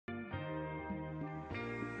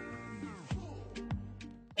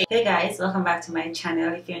Hey guys, welcome back to my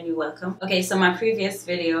channel. If you're new, welcome. Okay, so my previous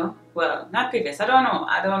video, well, not previous, I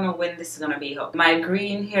don't know when this is gonna be up. My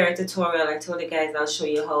green hair tutorial, I told you guys I'll show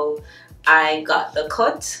you how I got the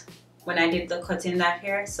cut when I did the cut in that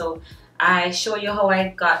hair. So I show you how I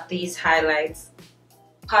got these highlights,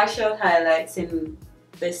 partial highlights in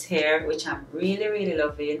this hair, which I'm really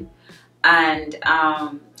loving. And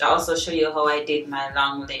I also show you how I did my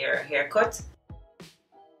long layer haircut.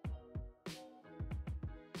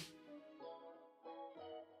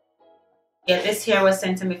 Yeah, this hair was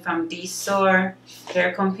sent to me from DSOAR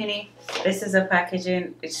hair company. This is the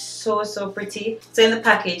packaging. It's so pretty. So in the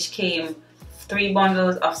package came 3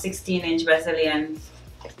 bundles of 16-inch Brazilian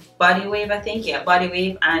body wave, I think. Yeah, body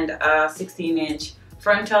wave and a 16-inch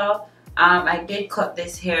frontal. I did cut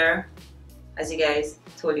this hair, as you guys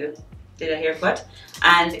told you, did a haircut.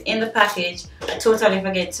 And in the package, I totally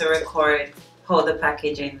forget to record how the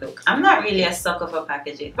packaging look. I'm not really a sucker for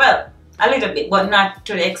packaging. Well, a little bit, but not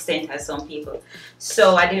to the extent as some people.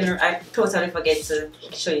 So I totally forget to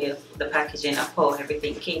show you the packaging of how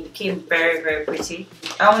everything came. It came very pretty.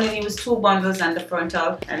 I only used 2 bundles and the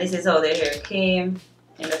frontal, and this is how the hair came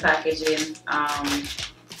in the packaging.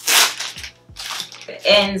 The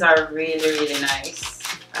ends are really nice,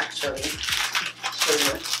 actually.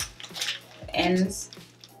 Show you. The ends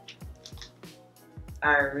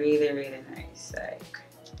are really nice, like.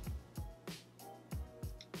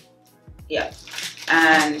 Yeah,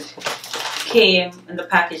 and came in the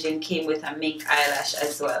packaging came with a mink eyelash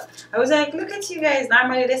as well. I was like, look at you guys.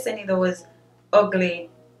 Normally they send you those ugly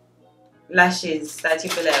lashes that you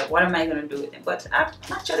feel like, what am I gonna do with them? But I'm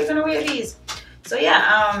actually gonna wear these. So yeah,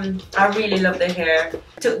 I really love the hair.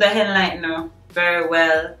 Took the hair lightener very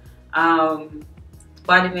well.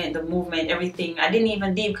 Body made the movement, everything. I didn't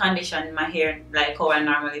even deep condition my hair like how I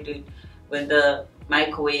normally do with the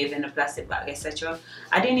microwave and the plastic bag, etc.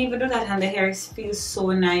 I didn't even do that, and the hair feels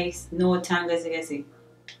so nice. No tangles, as you can see.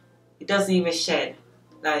 It doesn't even shed.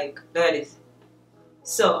 Like, look at this.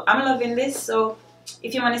 So I'm loving this. So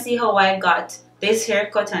if you want to see how I got this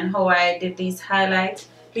haircut and how I did these highlights,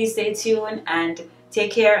 please stay tuned and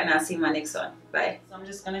take care, and I'll see you in my next one. Bye. So I'm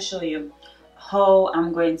just going to show you how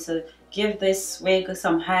I'm going to give this wig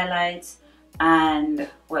some highlights and,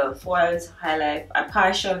 well, foils highlight, a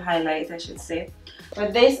partial highlight I should say. For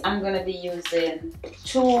this, I'm going to be using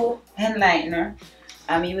 2 hand lightener.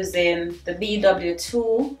 I'm using the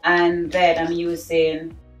BW2, and then I'm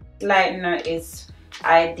using lightener is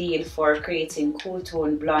ideal for creating cool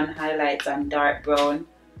tone blonde highlights and dark brown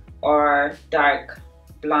or dark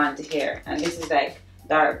blonde hair. And this is like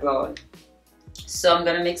dark brown. So I'm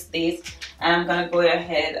going to mix these, and I'm going to go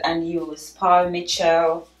ahead and use Paul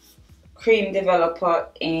Mitchell Cream Developer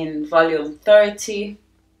in volume 30.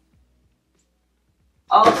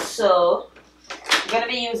 Also, I'm going to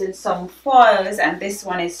be using some foils, and this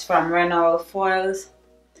one is from Renault Foils.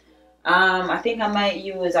 I think I might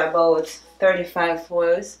use about 35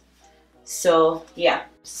 foils. So yeah,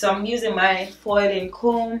 so I'm using my foiling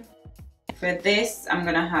comb. For this, I'm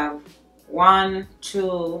going to have 1,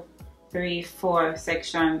 2, 3, 4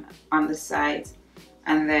 section on the sides,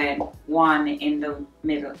 and then 1 in the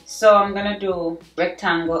middle. So I'm going to do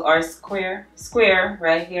rectangle or square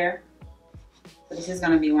right here. So this is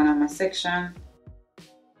going to be one of my sections.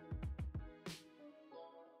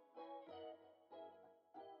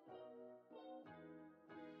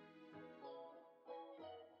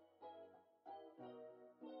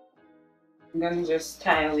 I'm going to just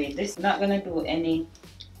tie away. This is not going to do any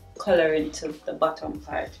coloring to the bottom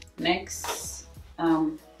part. Next,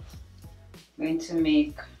 I'm going to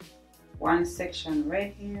make 1 section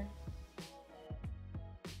right here.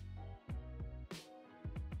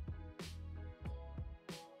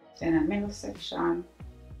 Then a middle section.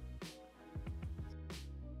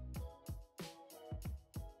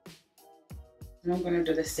 And I'm going to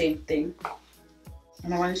do the same thing.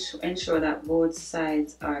 And I want to ensure that both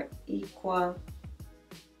sides are equal.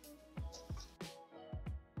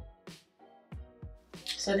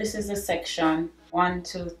 So this is the section 1,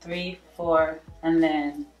 2, 3, 4, and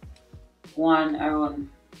then 1 around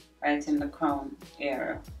right in the crown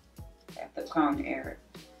area. At the crown area.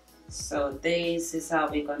 So this is how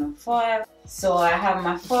we're gonna foil. So I have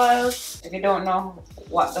my foils. If you don't know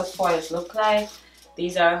what the foils look like,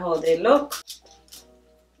 these are how they look.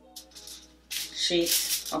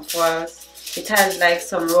 Sheet of foils. It has like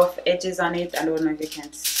some rough edges on it. I don't know if you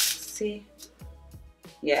can see.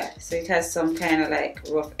 Yeah, so it has some kind of like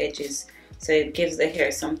rough edges. So it gives the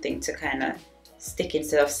hair something to kind of stick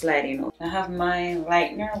instead of sliding out. I have my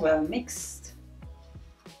lightener well mixed.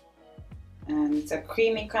 And it's a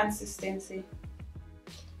creamy consistency.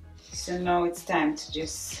 So now it's time to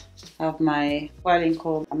just have my foiling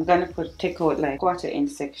comb. I'm gonna take out like 1/4 inch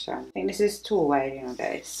section. I think this is too wide, you know,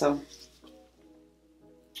 guys. So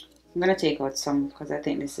I'm gonna take out some because I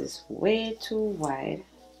think this is way too wide.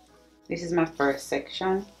 This is my first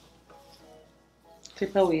section.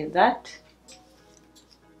 Clip away that.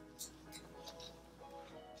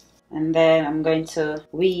 And then I'm going to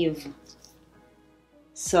weave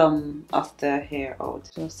some of the hair out.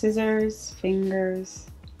 So scissors, fingers.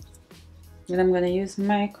 Then I'm gonna use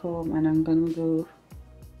my comb and I'm gonna go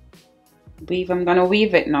weave. I'm gonna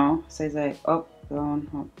weave it now. So it's like up, down,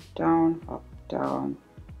 up, down, up, down.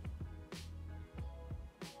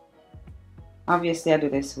 Obviously I do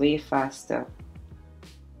this way faster.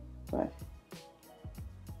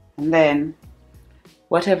 And then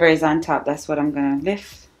whatever is on top, that's what I'm gonna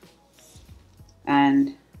lift.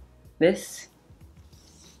 And this,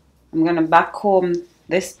 I'm gonna back comb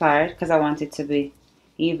this part because I want it to be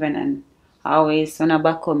even, and always when I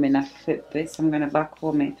back comb and I flip this, I'm gonna back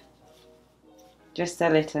comb it just a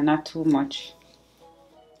little, not too much,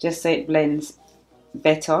 just so it blends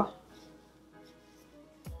better.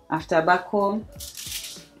 After I back comb,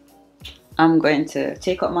 I'm going to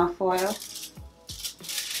take up my foil,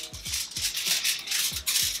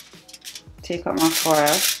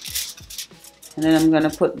 and then I'm gonna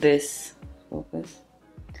put this, focus,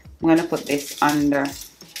 I'm gonna put this under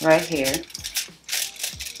right here,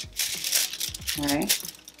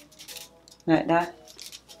 right, like that.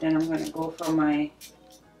 Then I'm gonna go for my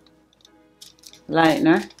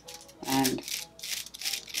lightener and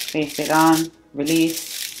place it on,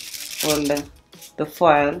 release, hold the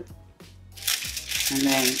foil, and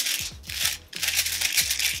then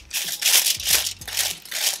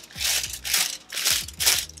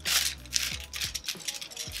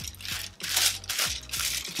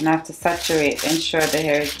I have to saturate, ensure the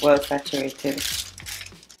hair is well saturated.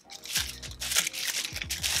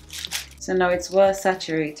 So now it's well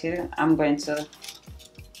saturated, I'm going to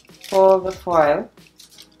fold the foil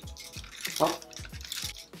up,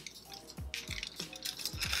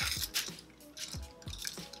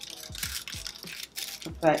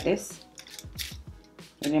 like this,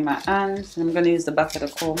 in my hands. I'm going to use the back of the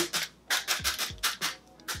comb.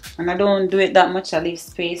 And I don't do it that much, I leave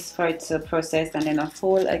space for it to process, and then I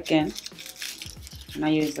fold again. And I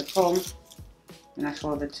use the comb and I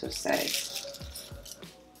fold the two sides.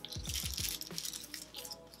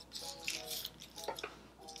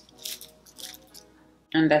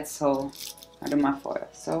 And that's how I do my foil.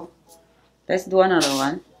 So let's do another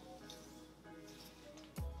one.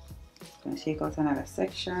 I'm going to take out another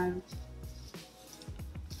section.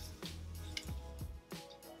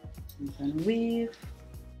 And then weave.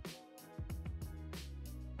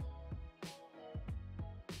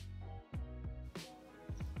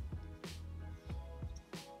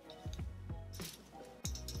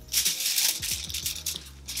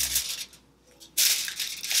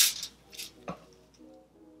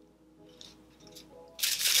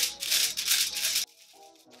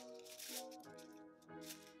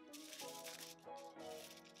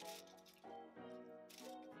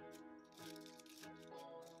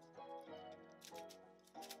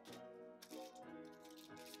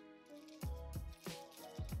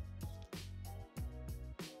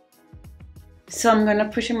 So I'm gonna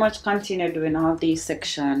pretty much continue doing all these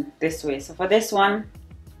sections this way. So for this one,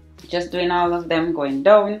 just doing all of them going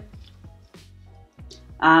down.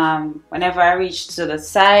 Whenever I reach to the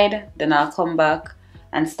side, then I'll come back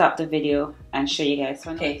and stop the video and show you guys.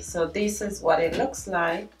 Okay, so this is what it looks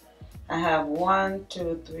like. I have 1,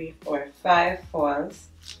 2, 3, 4, 5 foils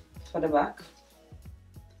for the back.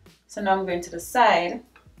 So now I'm going to the side.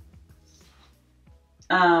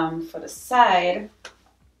 For the side,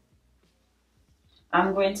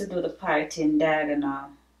 I'm going to do the parting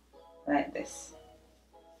diagonal like this,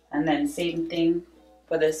 and then same thing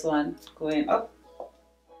for this one going up.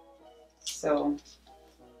 So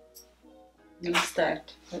I'm going to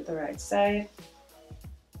start with the right side,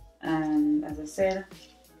 and as I said,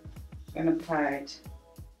 I'm going to part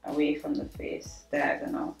away from the face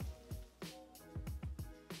diagonal.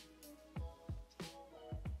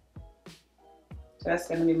 So that's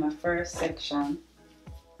going to be my first section.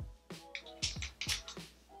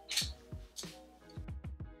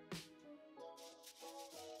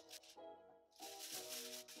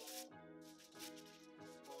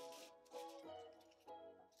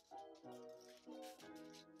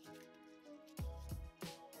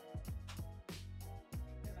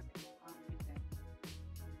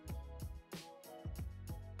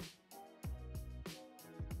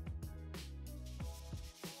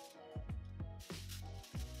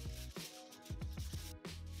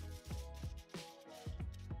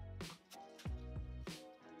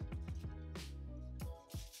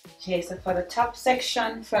 Okay, so for the top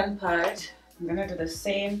section, front part, I'm gonna do the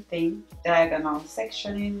same thing, diagonal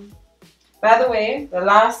sectioning. By the way, the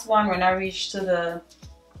last one, when I reach to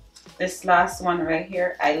this last one right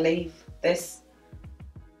here, I leave this.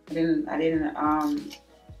 I didn't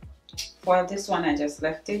for this one I just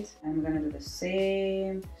left it. I'm gonna do the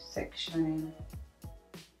same sectioning,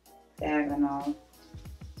 diagonal.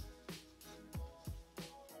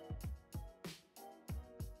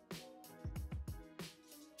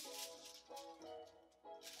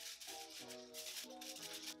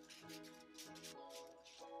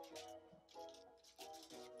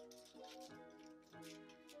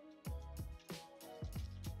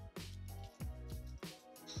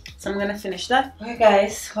 So I'm gonna finish that. Okay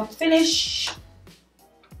guys, I'm finished.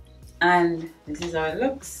 And this is how it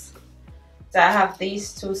looks. So I have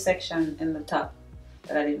these two sections in the top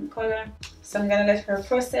that I didn't color. So I'm gonna let her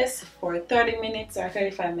process for 30 minutes or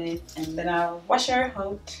 35 minutes and then I'll wash her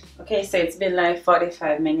out. Okay, so it's been like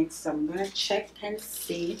 45 minutes, so I'm gonna check and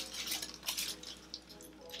see.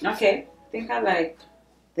 Okay, I think I like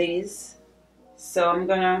these. So I'm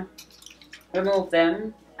gonna remove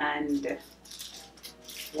them and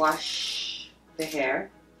wash the hair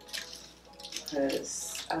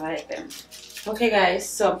because I like them. Okay guys,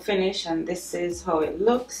 so I'm finished and this is how it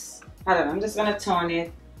looks. I don't know, I'm just gonna tone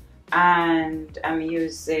it and I'm going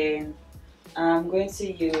to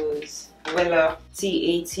use Willow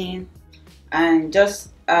T18 and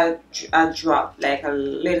just a drop, like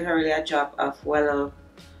literally a drop of Willow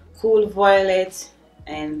Cool Violet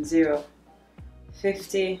and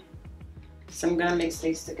 050. So I'm gonna mix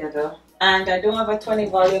these together. And I don't have a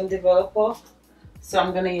 20 volume developer, so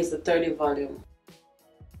I'm gonna use the 30 volume.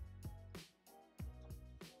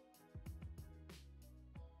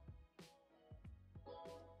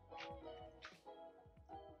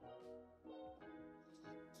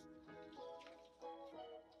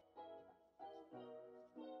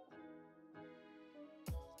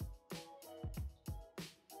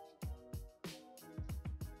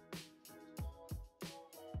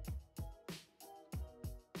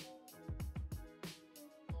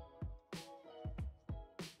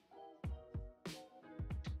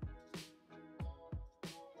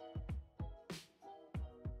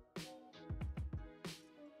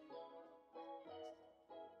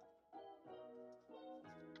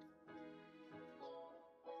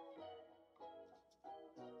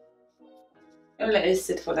 I'll let it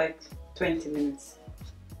sit for like 20 minutes.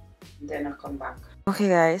 Then I'll come back. Okay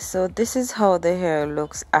guys, so this is how the hair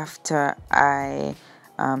looks after I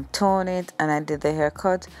tone it and I did the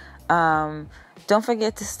haircut. Don't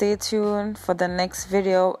forget to stay tuned for the next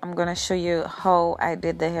video. I'm gonna show you how I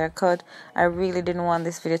did the haircut. I really didn't want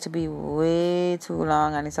this video to be way too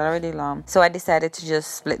long and it's already long, so I decided to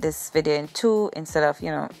just split this video in two instead of, you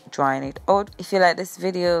know, drawing it out. If you like this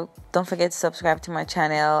video, don't forget to subscribe to my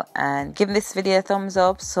channel and give this video a thumbs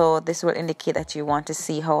up, so this will indicate that you want to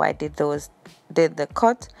see how I did the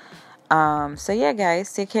cut. So yeah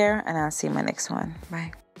guys, take care and I'll see you in my next one.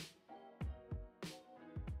 Bye.